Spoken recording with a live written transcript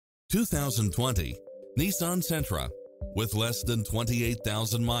2020 Nissan Sentra with less than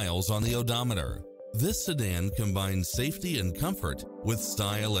 28,000 miles on the odometer. This sedan combines safety and comfort with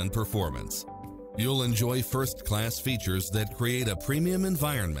style and performance. You'll enjoy first-class features that create a premium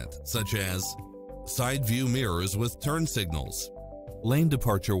environment, such as side view mirrors with turn signals, lane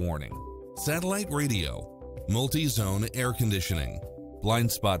departure warning, satellite radio, multi-zone air conditioning,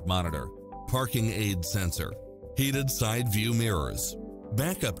 blind spot monitor, parking aid sensor, heated side view mirrors,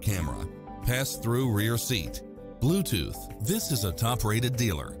 backup camera, pass-through rear seat, Bluetooth. This is a top-rated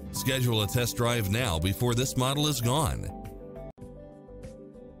dealer. Schedule a test drive now before this model is gone.